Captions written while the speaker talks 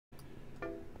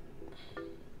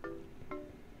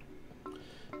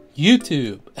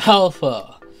YouTube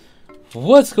Alpha.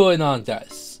 What's going on,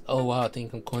 guys? Oh wow, I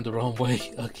think I'm going the wrong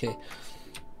way. Okay.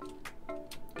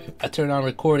 I turned on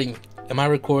recording. Am I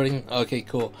recording? Okay,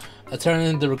 cool. I turned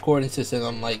in the recording system.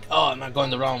 I'm like, oh, am I going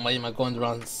the wrong way? Am I going the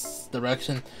wrong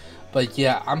direction? But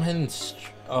yeah, I'm heading.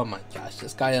 Oh my gosh,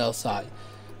 this guy outside.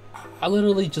 I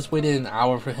literally just waited an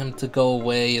hour for him to go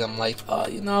away, and I'm like, oh,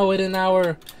 you know, wait an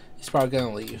hour. He's probably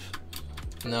gonna leave.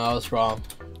 No, I was wrong.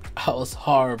 I was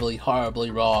horribly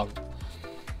wrong.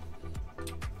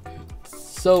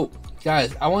 So,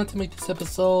 guys, I wanted to make this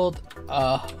episode.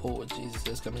 Oh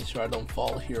Jesus, gotta make sure I don't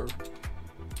fall here.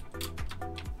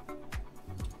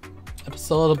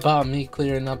 Episode about me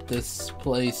clearing up this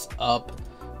place up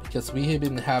because we have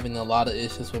been having a lot of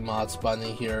issues with mod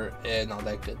spawning here and all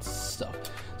that good stuff.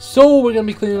 So we're gonna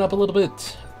be cleaning up a little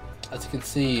bit. As you can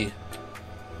see,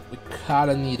 we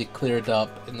kinda need it cleared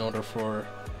up in order for.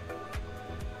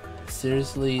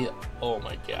 Seriously, oh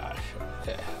my gosh.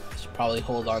 Okay, I should probably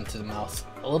hold on to the mouse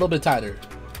a little bit tighter.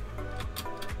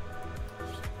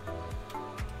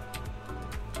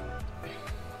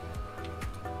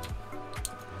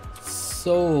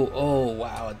 So, oh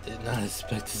wow, I did not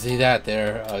expect to see that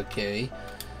there. Okay.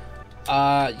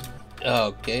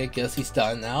 Okay, I guess he's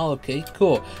done now. Okay,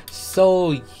 cool.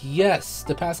 So, yes,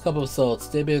 the past couple episodes,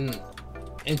 they've been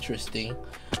interesting.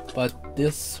 But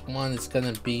this one is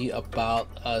gonna be about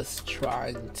us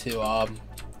trying to,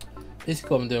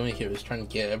 basically what I'm doing here is trying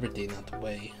to get everything out the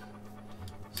way.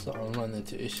 So I'll run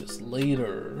into issues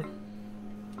later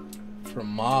for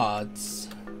mods.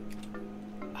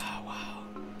 Oh, wow.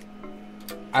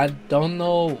 I don't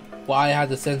know why I had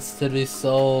the sensitivity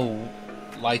so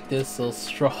like this, so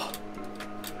strong.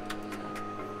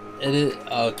 It is,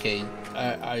 okay,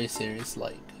 are you serious?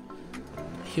 Like,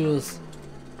 he was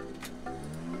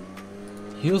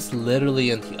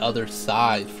literally on the other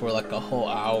side for like a whole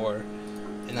hour,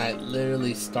 and I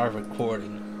literally started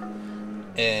recording,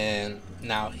 and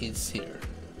now he's here.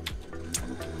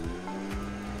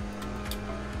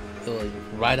 Literally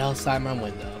right outside my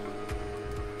window.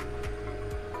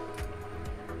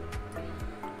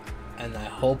 And I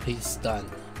hope he's done,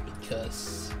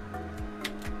 because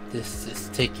this is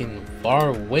taking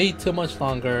way too much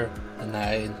longer than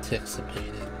I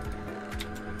anticipated.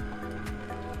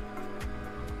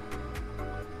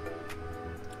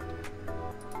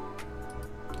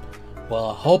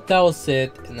 Well, I hope that was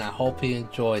it, and I hope he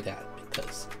enjoyed that,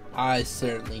 because I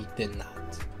certainly did not.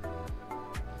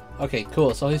 Okay,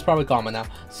 cool, so he's probably gone by now.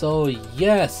 So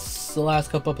yes, the last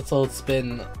couple episodes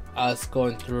been us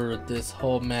going through this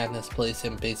whole madness place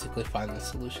and basically finding a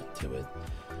solution to it.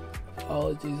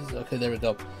 Oh Jesus, okay, there we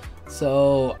go.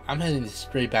 So I'm heading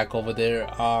straight back over there.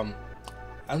 I'm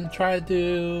trying to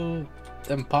do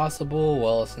the impossible.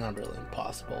 Well, it's not really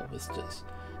impossible, it's just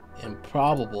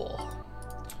improbable.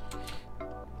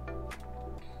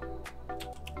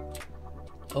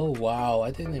 Oh wow,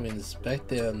 I didn't even expect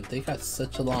them. They got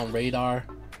such a long radar.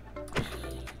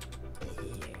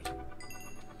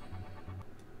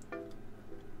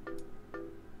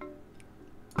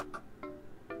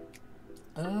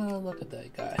 Oh, look at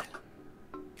that guy.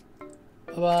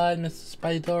 Bye bye, Mr.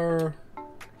 Spider.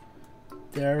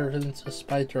 There Mr.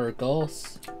 Spider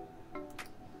goes.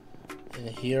 And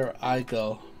here I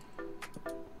go.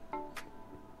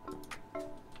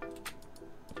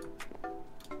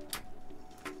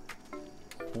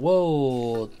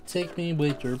 Whoa, take me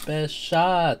with your best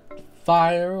shot.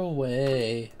 Fire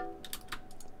away.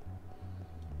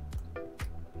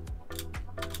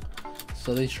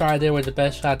 So they tried there with the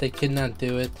best shot, they could not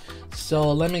do it.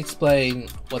 So let me explain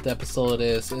what the episode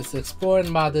is. It's exploring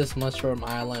about this mushroom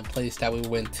island place that we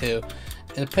went to.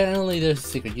 And apparently there's a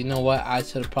secret. You know what? I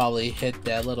should have probably hit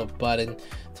that little button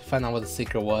to find out what the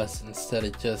secret was, instead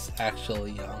of just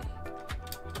actually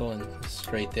going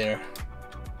straight there.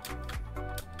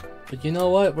 But you know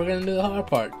what? We're gonna do the hard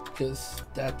part, because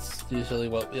that's usually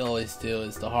what we always do,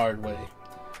 is the hard way.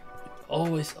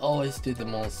 We always do the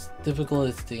most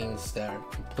difficult things that are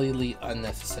completely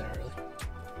unnecessary.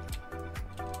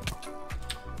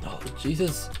 Oh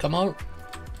Jesus, come on.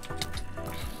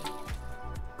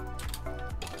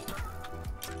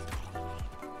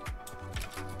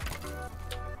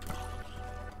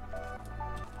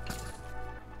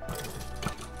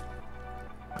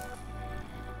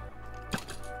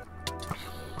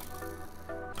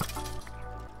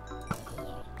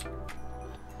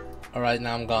 Alright,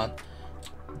 now I'm gone.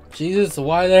 Jesus,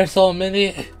 why are there so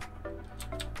many?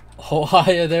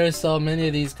 Why are there so many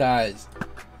of these guys?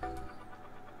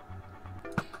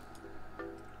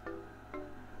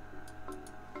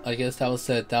 I guess that was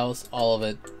it. That was all of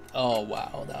it. Oh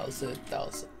wow, that was it. That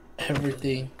was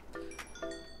everything.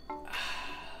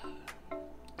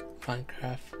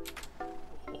 Minecraft,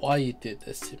 why you did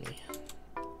this to me?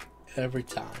 Every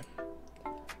time.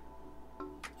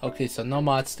 Okay, so no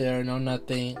mods there, no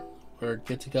nothing. We're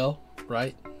good to go,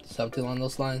 right? Something along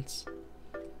those lines.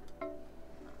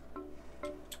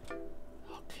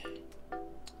 Okay.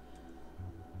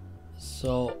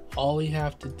 So all we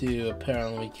have to do,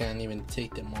 apparently we can't even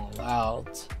take them all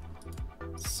out.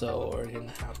 So we're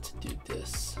gonna have to do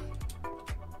this.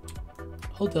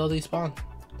 Oh, they'll despawn.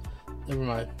 Never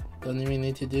mind. Don't even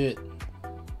need to do it.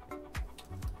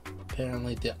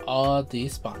 Apparently they all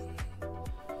despawn.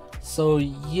 So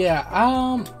yeah,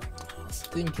 I was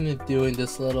thinking of doing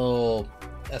this little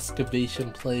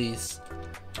excavation place,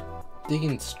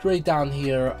 digging straight down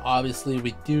here. Obviously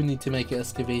we do need to make an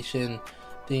excavation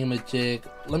thingamajig.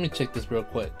 Let me check this real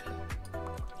quick.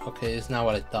 Okay, it's not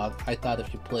what I thought. I thought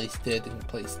if you placed it and you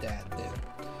placed that, then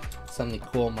something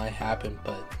cool might happen,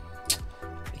 but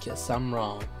I guess I'm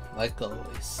wrong, like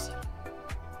always.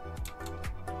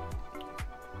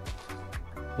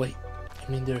 Wait,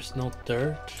 I mean there's no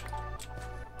dirt?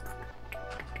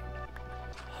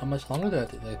 How much longer do I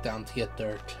have to dig down to get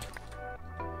dirt?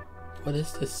 What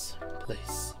is this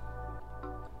place?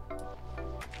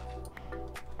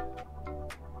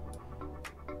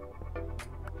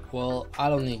 Well, I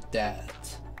don't need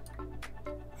that.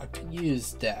 I could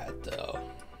use that though.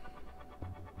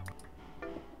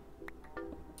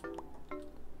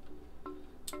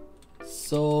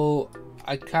 So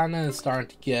I kind of starting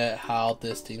to get how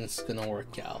this thing's gonna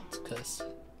work out, because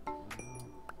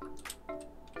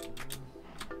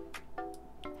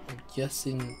I'm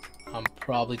guessing I'm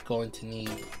probably going to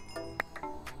need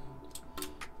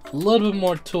a little bit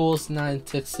more tools than I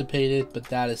anticipated, but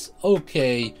that is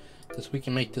okay, because we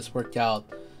can make this work out.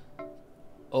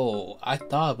 Oh, I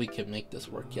thought we could make this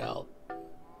work out.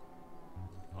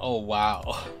 Oh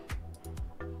wow.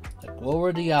 Like, what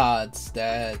were the odds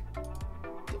that...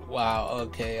 Wow,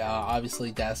 okay,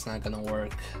 obviously that's not gonna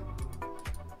work.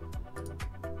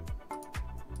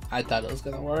 I thought it was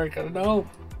gonna work, I don't know.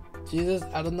 Jesus,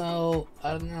 I don't know.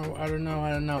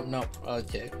 Nope,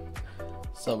 okay.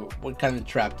 So we're kind of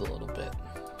trapped a little bit.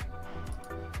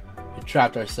 We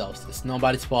trapped ourselves. It's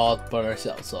nobody's fault but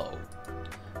ourselves, so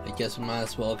I guess we might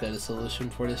as well get a solution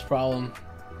for this problem.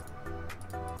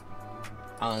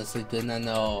 Honestly, did not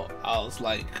know. I was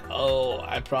like, oh,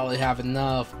 I probably have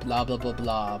enough, blah blah blah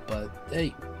blah, but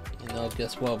hey, you know,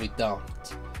 guess what, we don't.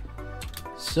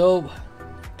 So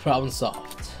problem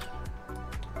solved.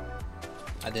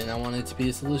 I did not want it to be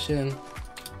a solution,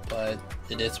 but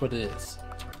it is what it is.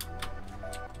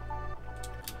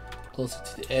 Closer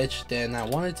to the edge than I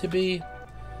want it to be.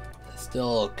 That's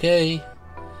still okay,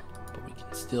 but we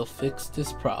can still fix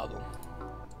this problem,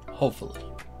 hopefully.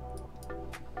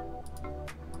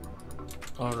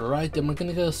 Alright, then we're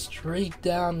gonna go straight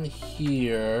down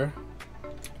here.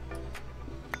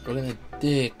 We're gonna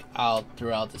dig out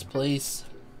throughout this place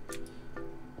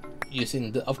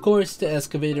using, of course, the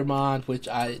excavator mod, which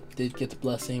I did get the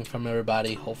blessing from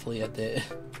everybody. Hopefully I did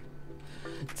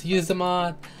to use the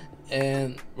mod.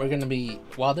 And we're gonna be,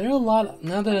 while there are a lot,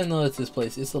 now that I know it's this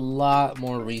place, it's a lot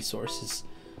more resources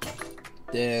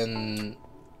than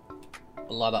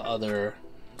a lot of other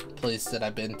places that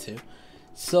I've been to.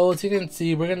 So as you can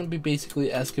see, we're gonna be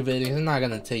basically excavating. It's not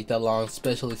gonna take that long,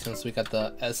 especially since we got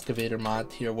the excavator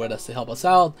mod here with us to help us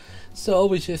out. So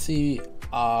we should see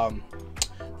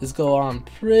this go on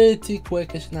pretty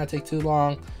quick. It should not take too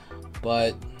long,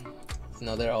 but you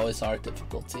know, there always are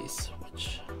difficulties,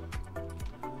 which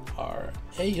are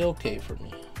a-okay for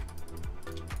me.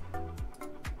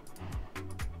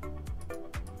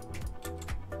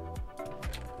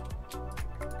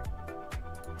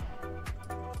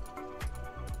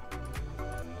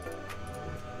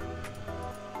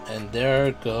 And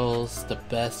there goes the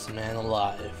best man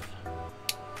alive,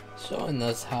 showing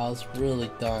us how he's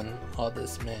really done all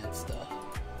this man stuff.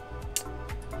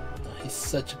 He's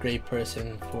such a great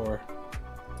person for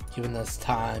giving us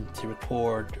time to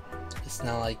record. It's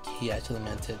not like he actually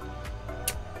meant it.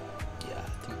 Yeah,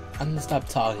 I'm gonna stop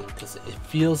talking because it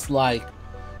feels like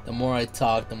the more I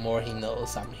talk, the more he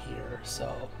knows I'm here.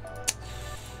 So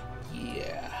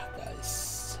yeah,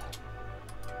 guys.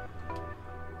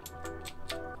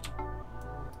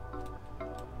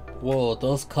 Whoa,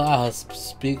 those clouds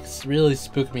really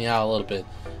spook me out a little bit,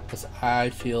 because I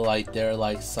feel like they're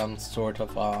like some sort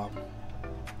of oh,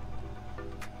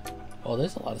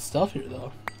 there's a lot of stuff here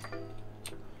though.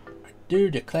 I do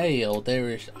declare there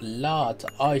is a lot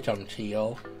of items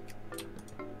here.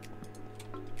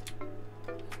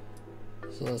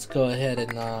 So let's go ahead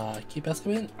and keep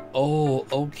excavating. Oh,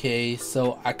 okay,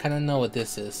 so I kind of know what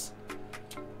this is.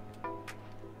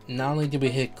 Not only did we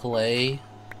hit clay,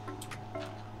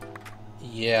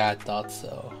 Yeah, I thought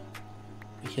so.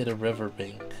 We hit a river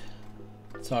bank.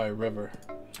 Sorry, river.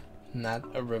 Not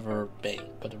a river bank,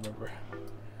 but a river.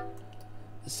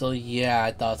 So yeah,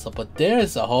 I thought so. But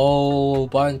there's a whole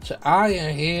bunch of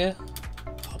iron here.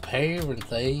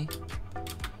 Apparently.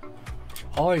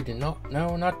 I do not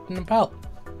know nothing about.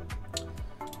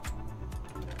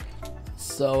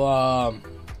 So,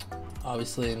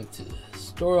 obviously I need to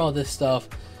store all this stuff.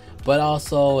 But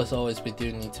also, as always, we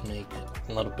do need to make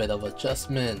a little bit of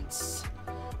adjustments.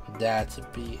 That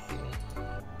being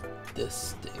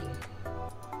this thing.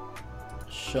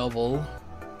 Shovel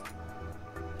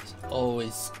is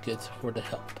always good for the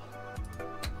help.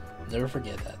 Never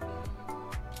forget that.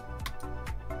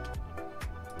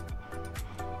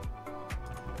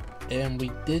 And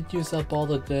we did use up all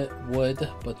the good wood,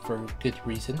 but for good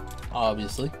reason,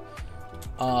 obviously.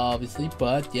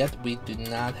 But yet we do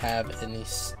not have any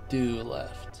stew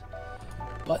left.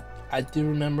 But I do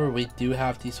remember we do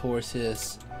have these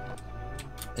horses,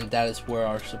 and that is where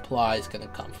our supply is gonna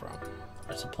come from.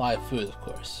 Our supply of food, of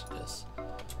course, because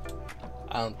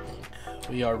I don't think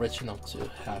we are rich enough to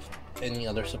have any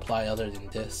other supply other than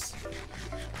this.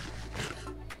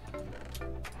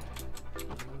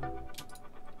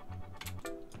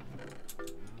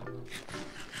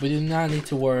 We do not need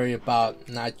to worry about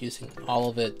not using all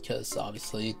of it, because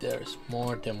obviously there's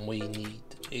more than we need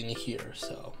in here,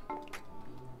 so.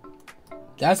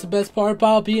 That's the best part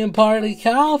about being part of the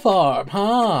cow farm,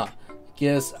 huh?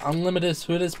 Get unlimited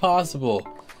food as possible.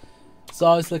 So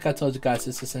obviously, like I told you guys,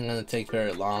 this isn't going to take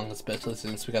very long, especially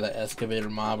since we got an excavator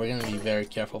mob. We're going to be very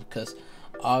careful because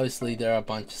obviously there are a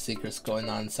bunch of secrets going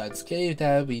on inside this cave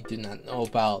that we do not know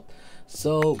about.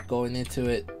 So going into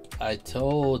it, I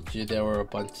told you there were a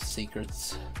bunch of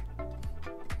secrets.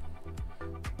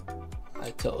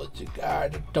 I told you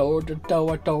guys, I told you.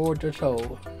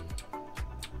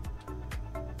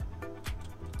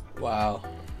 Wow.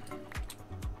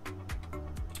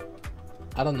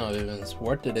 I don't know if it's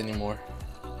worth it anymore.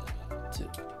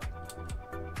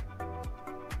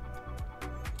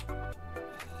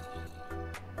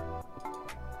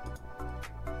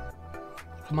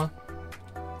 Come on.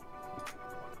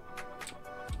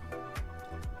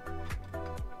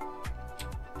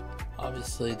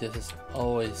 Obviously, this is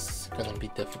always gonna be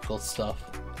difficult stuff.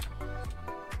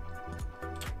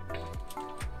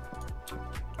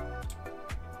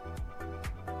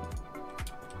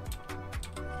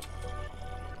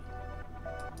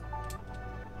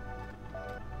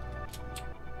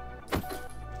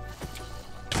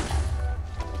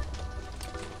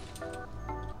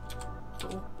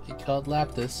 Called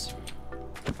Lapis.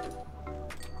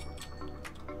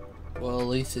 Well, at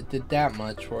least it did that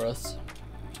much for us.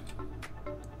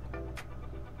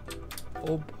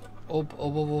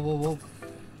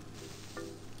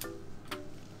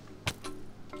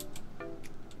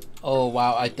 Oh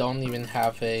wow, I don't even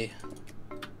have a...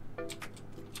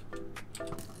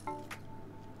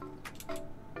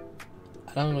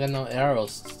 I don't even got no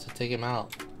arrows to take him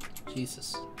out.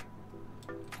 Jesus.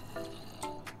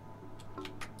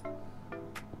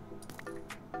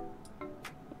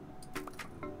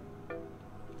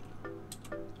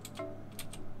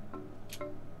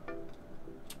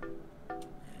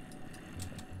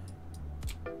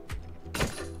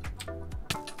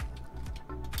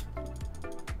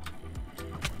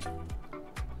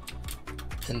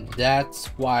 And that's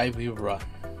why we run.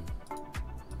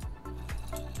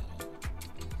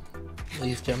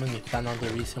 Ladies and gentlemen, we found out the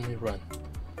reason we run.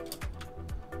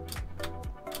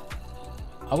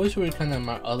 I wish we were kind of in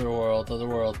my other world. The other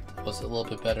world was a little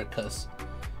bit better because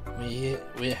we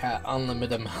had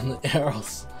unlimited amount of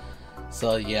arrows.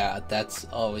 So yeah, that's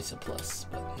always a plus.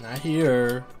 But not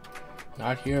here.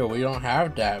 Not here. We don't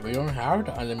have that. We don't have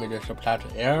the unlimited supply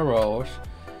of arrows.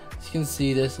 As you can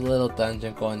see, there's a little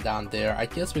dungeon going down there. I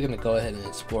guess we're gonna go ahead and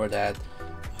explore that.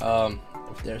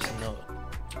 If there's a note.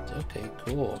 Okay,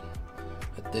 cool.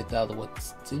 I digged out what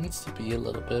seems to be a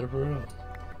little bit of room.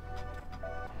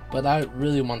 But I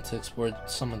really want to explore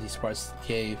some of these parts of the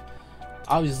cave.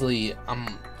 Obviously,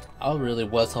 I really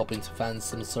was hoping to find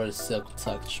some sort of silk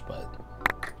touch, but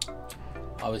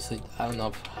obviously I don't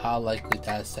know how likely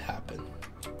that is to happen.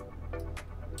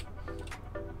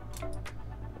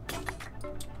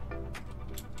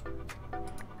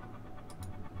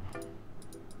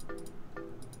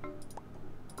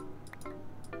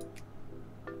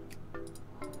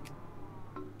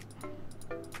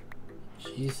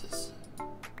 Jesus.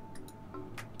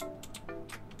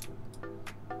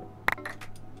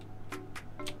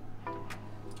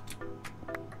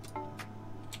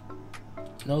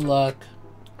 No luck.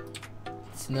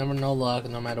 It's never no luck.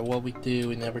 No matter what we do,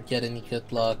 we never get any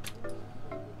good luck.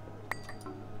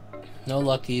 No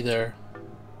luck either.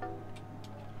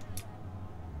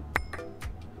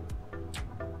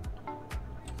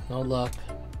 No luck.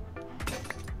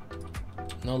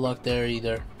 No luck there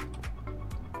either.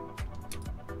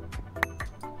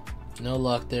 No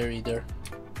luck there either.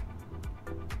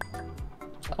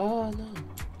 Oh no.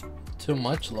 Too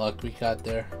much luck we got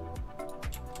there.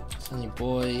 Sunny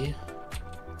boy.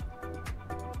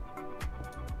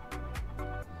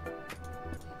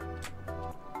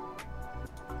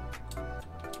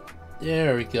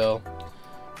 There we go.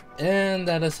 And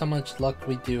that is how much luck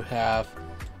we do have.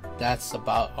 That's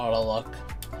about all the luck.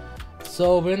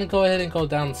 So we're gonna go ahead and go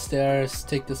downstairs,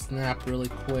 take the snap really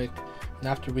quick, and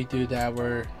after we do that,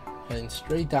 we're heading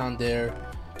straight down there,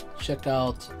 check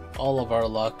out all of our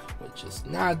luck, which is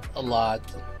not a lot.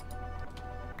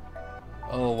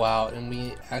 Oh wow, and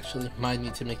we actually might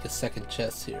need to make a second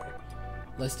chest here.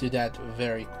 Let's do that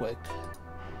very quick.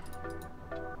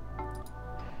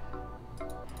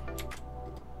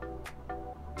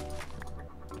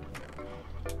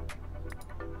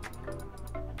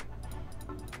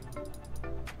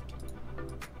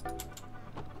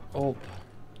 Oh,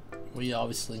 we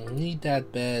obviously need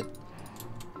that bed,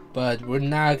 but we're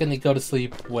not gonna go to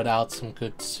sleep without some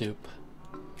good soup.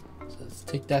 So let's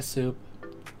take that soup.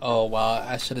 Oh wow,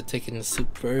 I should have taken the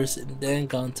soup first and then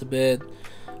gone to bed.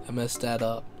 I messed that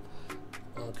up.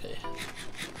 Okay.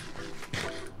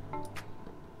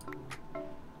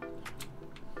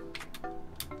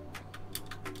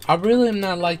 I really am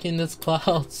not liking this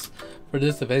clouds for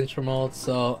this adventure mode,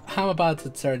 so I'm about to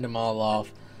turn them all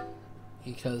off.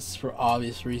 Because for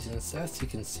obvious reasons, as you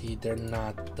can see, they're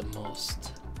not the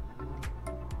most.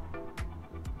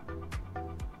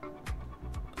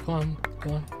 Come on,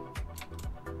 come on.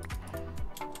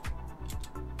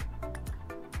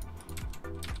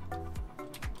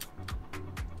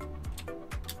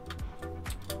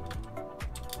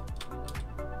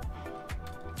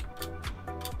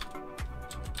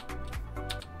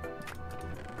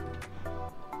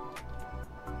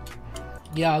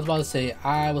 Yeah, I was about to say,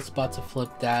 I was about to flip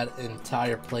that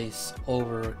entire place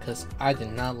over because I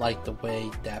did not like the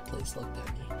way that place looked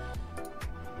at me.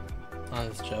 I'm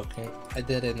just joking. I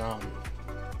didn't,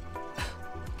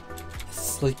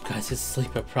 sleep, guys, just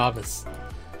sleep, I promise.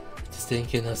 I just didn't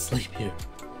get enough sleep here.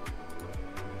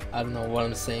 I don't know what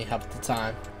I'm saying half the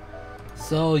time.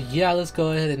 So, yeah, let's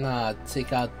go ahead and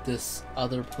take out this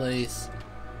other place.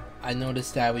 I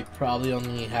noticed that we probably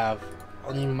only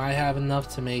might have enough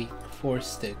to make 4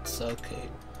 sticks. Okay,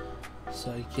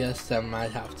 so I guess that might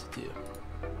have to do.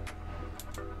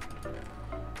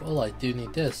 Well, I do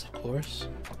need this, of course,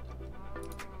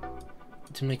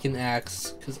 to make an axe,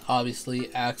 because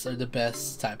obviously axes are the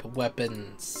best type of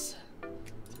weapons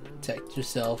to protect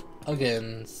yourself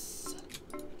against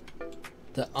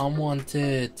the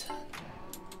unwanted.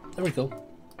 There we go.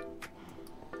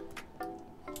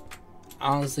 I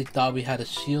honestly thought we had a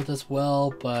shield as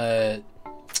well, but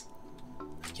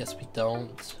I guess we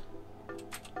don't.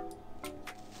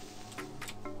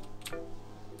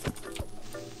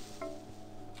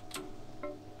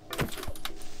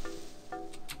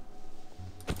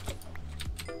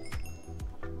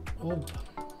 Oh,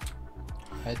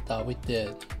 I thought we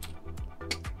did.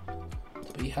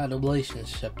 We had a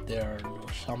relationship there, little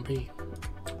Shumpy.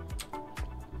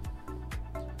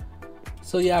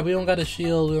 So yeah, we don't got a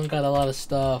shield, we don't got a lot of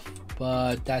stuff,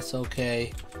 but that's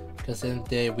okay. Because in the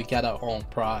day, we got our own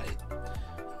pride.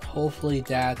 Hopefully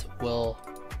that will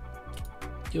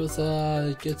give us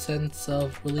a good sense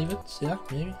of relievance. Yeah,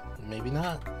 maybe. Maybe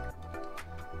not.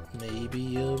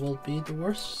 Maybe it will be the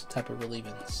worst type of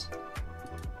relievance.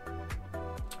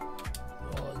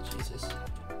 Oh, Jesus.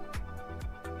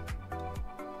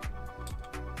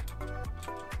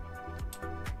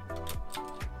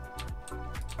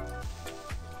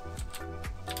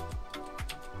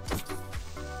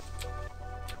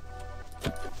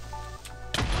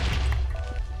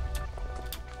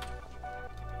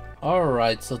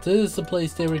 Alright, so this is the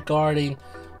place they were guarding.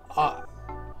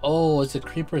 Oh, it's a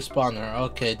creeper spawner.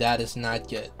 Okay, that is not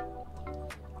good.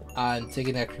 I'm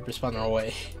taking that creeper spawner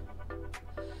away.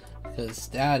 Because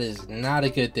that is not a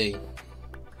good thing.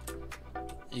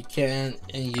 You can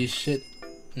and you should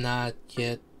not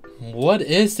get... What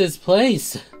is this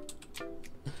place?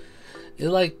 It's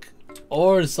like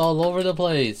ores all over the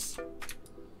place.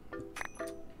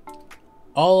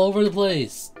 All over the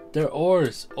place. They're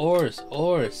ores, ores,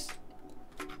 ores.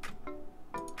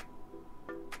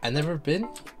 I've never been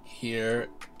here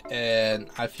and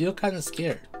I feel kind of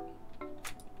scared.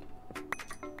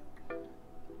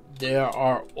 There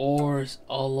are ores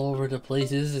all over the place.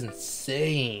 This is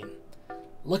insane.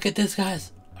 Look at this,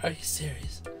 guys. Are you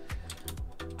serious?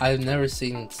 I've never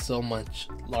seen so much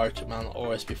large amount of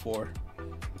ores before.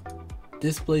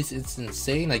 This place is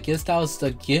insane. I guess that was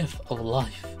the gift of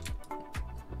life.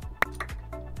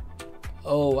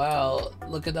 Oh wow,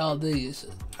 look at all these.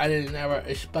 I didn't ever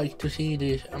expect to see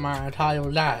this in my entire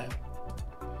life.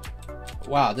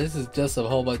 Wow, this is just a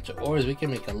whole bunch of ores. We can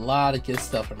make a lot of good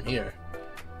stuff from here.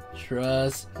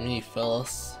 Trust me,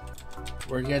 fellas.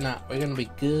 We're gonna be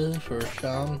good for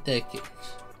some decades.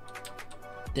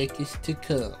 Decades to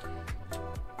come.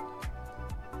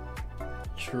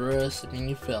 Trust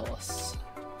me, fellas.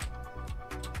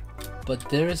 But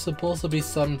there is supposed to be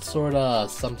some sort of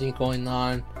something going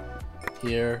on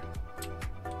here.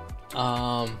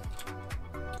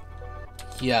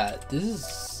 Yeah,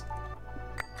 this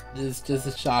is just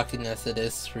as shocking as it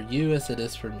is for you as it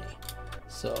is for me.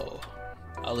 So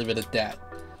I'll leave it at that.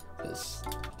 Because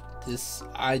this,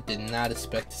 I did not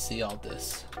expect to see all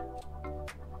this.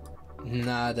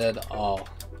 Not at all.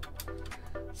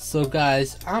 So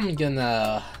guys, I'm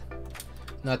gonna,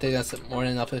 I think that's more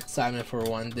than enough excitement for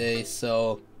one day.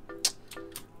 So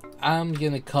I'm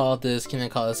gonna call this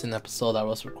an episode. I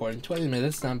was recording 20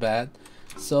 minutes, not bad.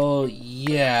 So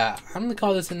yeah, I'm gonna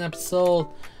call this an episode.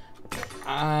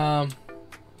 Wow,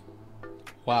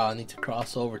 I need to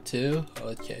cross over too.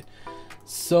 Okay,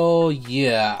 so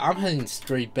yeah, I'm heading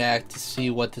straight back to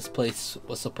see what this place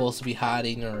was supposed to be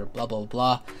hiding or blah blah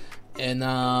blah. And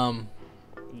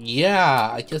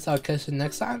yeah, I guess I'll catch you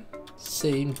next time.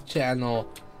 Same channel,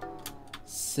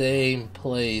 same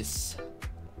place,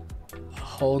 a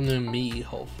whole new me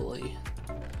hopefully,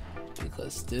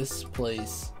 because this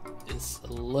place is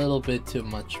a little bit too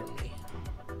much for me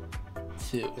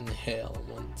to inhale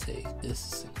in one take.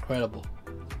 This is incredible.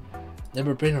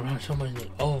 Never been around so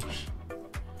many. Oh,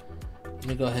 let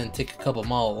me go ahead and take a couple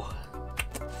more.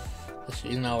 Cause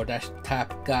you know that's the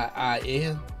type of guy I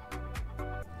am.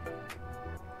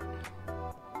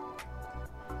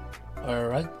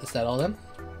 Alright, is that all then?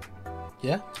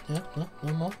 Yeah, no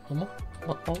more.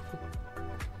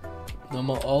 No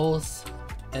more O's.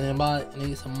 Anybody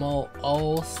need some more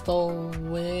old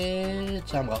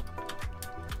storage? I'm going.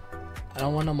 I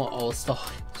don't want no more old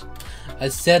storage. I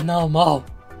said no more.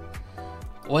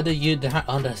 What do you not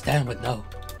understand with no?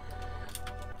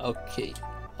 Okay.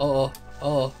 Oh.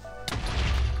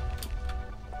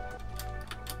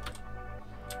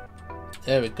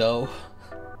 There we go.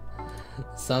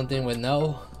 Something with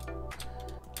no.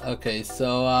 Okay,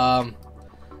 so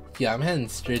yeah, I'm heading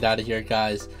straight out of here,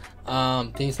 guys.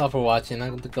 Thanks all for watching.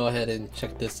 I'm going to go ahead and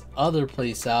check this other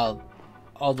place out,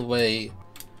 all the way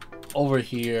over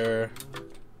here,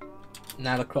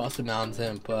 not across the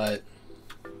mountain, but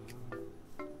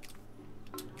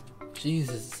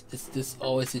Jesus, is this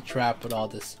always a trap with all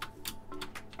this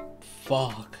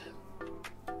fog?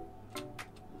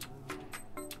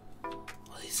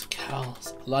 All these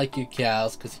cows. I like you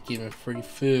cows because you give me free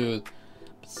food,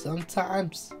 but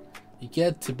sometimes you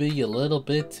get to be a little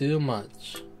bit too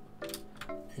much.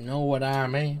 You know what I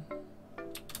mean?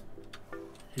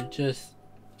 You're just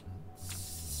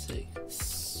sick.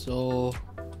 So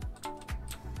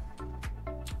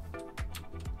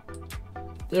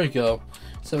there we go.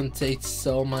 Something takes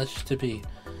so much to be.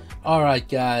 Alright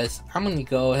guys, I'm gonna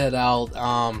go head out.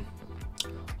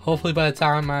 Hopefully by the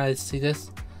time I see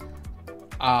this,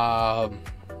 I'll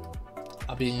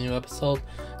be in a new episode.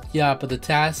 Yeah, but the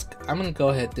task, I'm gonna go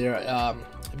ahead there.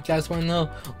 If you guys wanna know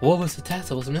what was the task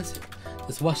that was missing,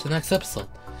 just watch the next episode.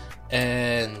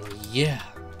 And yeah,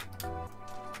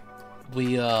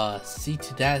 we see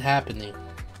to that happening.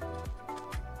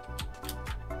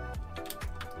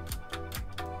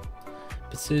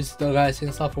 But seriously though guys,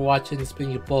 thanks a lot for watching. It's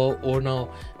been your boy Orno.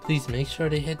 Please make sure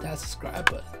to hit that subscribe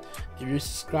button. If you're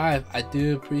subscribed, I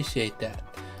do appreciate that.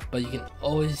 But you can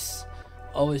always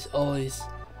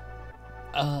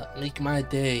make my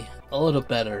day a little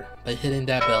better by hitting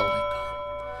that bell icon.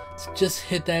 So just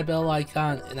hit that bell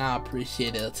icon and I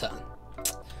appreciate it a ton.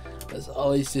 But as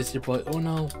always, this is your boy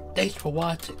Orno. Thanks for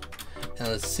watching, and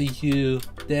I'll see you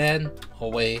then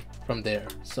away from there.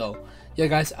 So yeah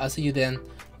guys, I'll see you then.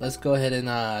 Let's go ahead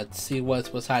and see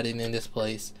what's hiding in this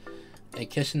place and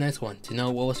catch the next one to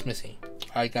know what was missing.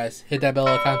 Alright guys, hit that bell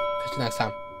icon. Catch you next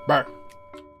time. Bye.